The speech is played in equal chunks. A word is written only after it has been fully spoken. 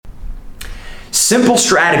Simple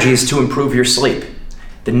strategies to improve your sleep.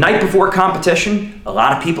 The night before competition, a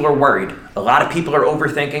lot of people are worried. A lot of people are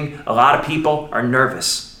overthinking. A lot of people are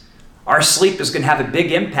nervous. Our sleep is going to have a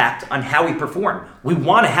big impact on how we perform. We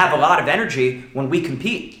want to have a lot of energy when we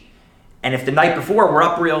compete. And if the night before we're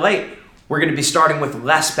up real late, we're going to be starting with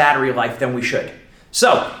less battery life than we should.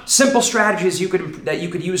 So, simple strategies that you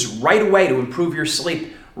could use right away to improve your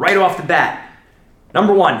sleep right off the bat.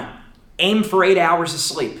 Number one, aim for 8 hours of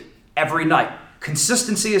sleep every night.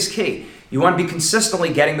 Consistency is key. You want to be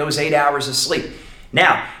consistently getting those 8 hours of sleep.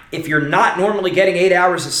 Now, if you're not normally getting 8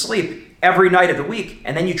 hours of sleep every night of the week,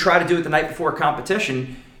 and then you try to do it the night before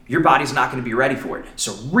competition, your body's not going to be ready for it.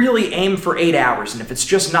 So really aim for 8 hours. And if it's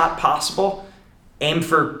just not possible, aim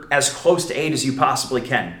for as close to 8 as you possibly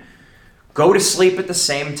can. Go to sleep at the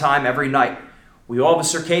same time every night. We all have a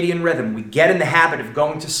circadian rhythm. We get in the habit of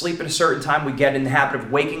going to sleep at a certain time. We get in the habit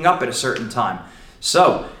of waking up at a certain time.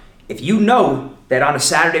 So if you know that on a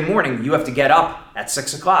Saturday morning you have to get up at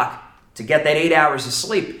 6 o'clock to get that 8 hours of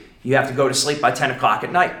sleep, you have to go to sleep by 10 o'clock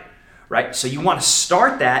at night, right? So you want to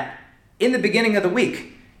start that in the beginning of the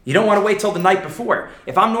week. You don't want to wait till the night before.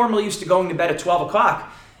 If I'm normally used to going to bed at 12 o'clock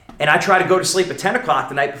and I try to go to sleep at 10 o'clock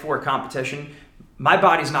the night before a competition, my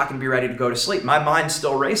body's not going to be ready to go to sleep. My mind's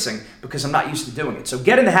still racing because I'm not used to doing it. So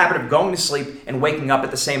get in the habit of going to sleep and waking up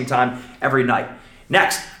at the same time every night.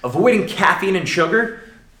 Next, avoiding caffeine and sugar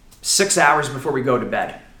 6 hours before we go to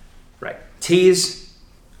bed, right? Teas,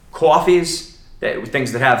 coffees,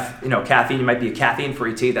 things that have, caffeine. It might be a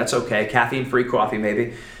caffeine-free tea. That's okay. Caffeine-free coffee,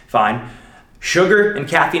 maybe. Fine. Sugar and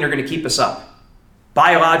caffeine are going to keep us up.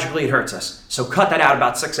 Biologically, it hurts us. So cut that out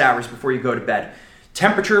about 6 hours before you go to bed.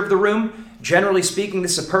 Temperature of the room, generally speaking,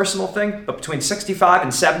 this is a personal thing, but between 65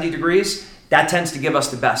 and 70 degrees, that tends to give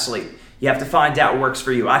us the best sleep. You have to find out what works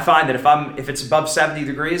for you. I find that if it's above 70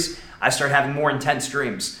 degrees, I start having more intense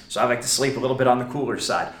dreams. So I like to sleep a little bit on the cooler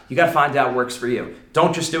side. You got to find out what works for you.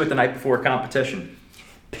 Don't just do it the night before competition.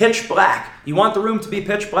 Pitch black. You want the room to be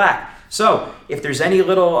pitch black. So if there's any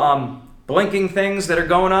little blinking things that are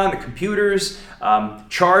going on, the computers,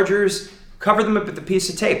 chargers, cover them up with a piece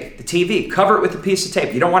of tape. The TV, cover it with a piece of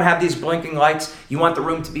tape. You don't want to have these blinking lights. You want the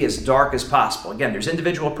room to be as dark as possible. Again, there's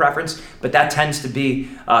individual preference, but that tends to be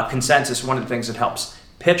consensus, one of the things that helps.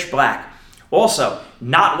 Pitch black. Also,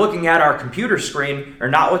 not looking at our computer screen or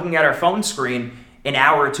not looking at our phone screen an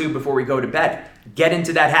hour or two before we go to bed. Get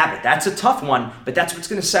into that habit. That's a tough one, but that's what's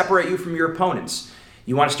going to separate you from your opponents.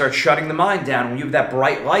 You want to start shutting the mind down. When you have that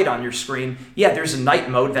bright light on your screen, there's a night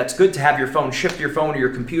mode. That's good to have your phone, shift your phone or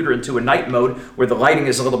your computer into a night mode where the lighting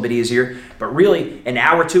is a little bit easier. But really, an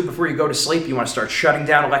hour or two before you go to sleep, you want to start shutting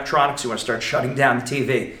down electronics. You want to start shutting down the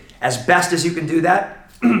TV. As best as you can do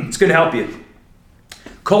that, it's going to help you.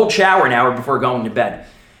 Cold shower an hour before going to bed.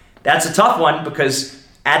 That's a tough one because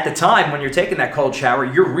at the time when you're taking that cold shower,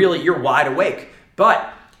 you're wide awake.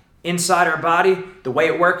 But inside our body, the way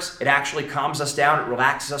it works, it actually calms us down, it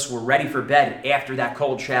relaxes us, we're ready for bed after that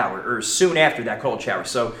cold shower, or soon after that cold shower.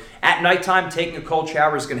 So at nighttime, taking a cold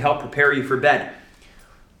shower is going to help prepare you for bed.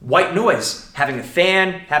 White noise, having a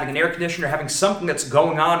fan, having an air conditioner, having something that's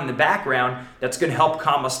going on in the background that's going to help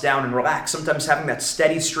calm us down and relax. Sometimes having that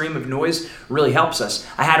steady stream of noise really helps us.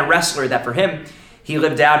 I had a wrestler that for him, he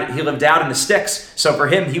lived out in the sticks, so for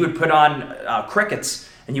him, he would put on crickets,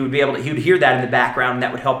 and he would hear that in the background, and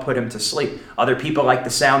that would help put him to sleep. Other people like the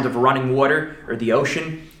sound of running water or the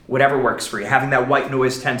ocean, whatever works for you. Having that white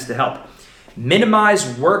noise tends to help.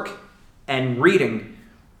 Minimize work and reading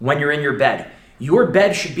when you're in your bed. Your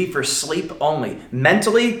bed should be for sleep only.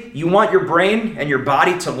 Mentally, you want your brain and your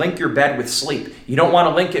body to link your bed with sleep. You don't want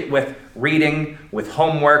to link it with reading, with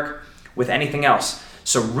homework, with anything else.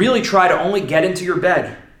 So really try to only get into your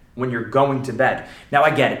bed when you're going to bed. Now I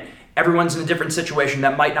get it. Everyone's in a different situation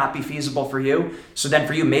that might not be feasible for you. So then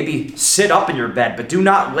for you, maybe sit up in your bed, but do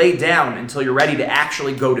not lay down until you're ready to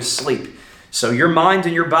actually go to sleep. So your mind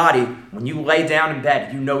and your body, when you lay down in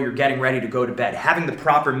bed, you know you're getting ready to go to bed. Having the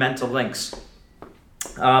proper mental links.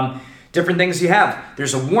 Different things you have.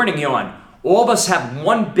 There's a warning yawn. All of us have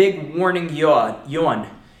one big warning yawn.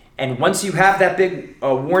 And once you have that big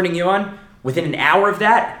warning yawn, within an hour of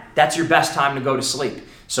that, that's your best time to go to sleep.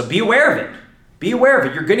 So be aware of it. Be aware of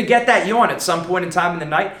it. You're going to get that yawn at some point in time in the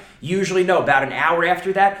night. You usually know about an hour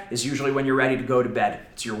after that is usually when you're ready to go to bed.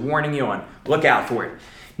 It's your warning yawn. Look out for it.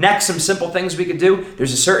 Next, some simple things we could do.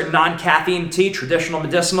 There's a certain non-caffeine tea, traditional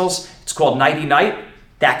medicinals. It's called Nighty Night.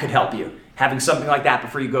 That could help you. Having something like that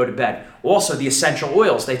before you go to bed. Also, the essential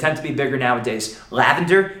oils. They tend to be bigger nowadays.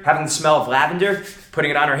 Lavender, having the smell of lavender, putting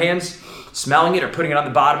it on our hands, smelling it, or putting it on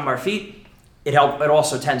the bottom of our feet. It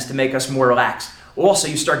also tends to make us more relaxed. Also,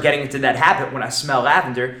 you start getting into that habit when I smell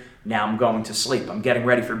lavender, Now I'm going to sleep. I'm getting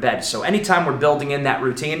ready for bed. So anytime we're building in that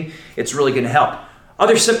routine, it's really going to help.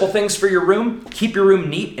 Other simple things for your room: keep your room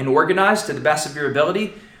neat and organized to the best of your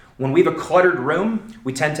ability. When we have a cluttered room,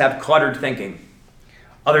 we tend to have cluttered thinking.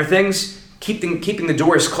 Other things: keeping the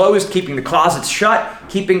doors closed, keeping the closets shut,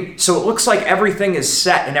 so it looks like everything is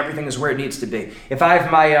set and everything is where it needs to be. If I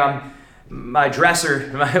have my dresser,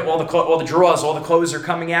 all the drawers, all the clothes are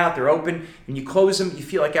coming out, they're open, and you close them, you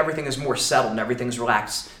feel like everything is more settled and everything's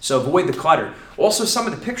relaxed. So avoid the clutter. Also, some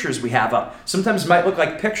of the pictures we have up sometimes might look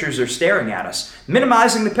like pictures are staring at us.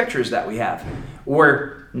 Minimizing the pictures that we have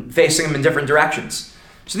or facing them in different directions.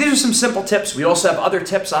 So these are some simple tips. We also have other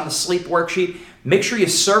tips on the sleep worksheet. Make sure you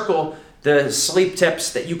circle the sleep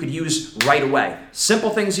tips that you could use right away.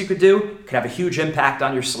 Simple things you could do could have a huge impact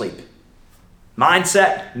on your sleep.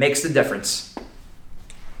 Mindset makes the difference.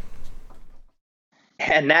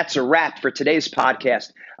 And that's a wrap for today's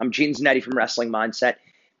podcast. I'm Gene Zanetti from Wrestling Mindset.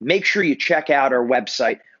 Make sure you check out our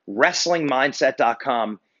website,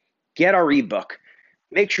 wrestlingmindset.com. Get our ebook.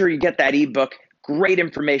 Make sure you get that ebook. Great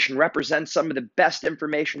information, represents some of the best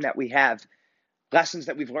information that we have. Lessons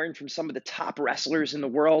that we've learned from some of the top wrestlers in the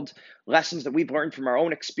world, lessons that we've learned from our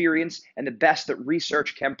own experience, and the best that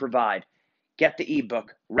research can provide. Get the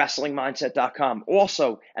ebook, wrestlingmindset.com.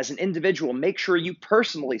 Also, as an individual, make sure you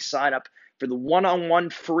personally sign up for the one-on-one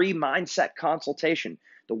free mindset consultation.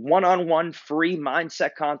 The one-on-one free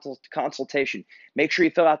mindset consultation. Make sure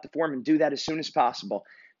you fill out the form and do that as soon as possible.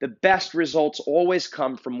 The best results always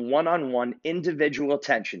come from one-on-one individual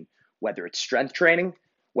attention, whether it's strength training,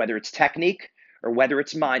 whether it's technique, or whether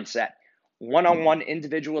it's mindset. One-on-one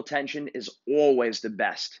individual attention is always the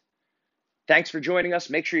best. Thanks for joining us.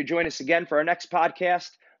 Make sure you join us again for our next podcast.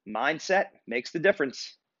 Mindset makes the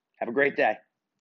difference. Have a great day.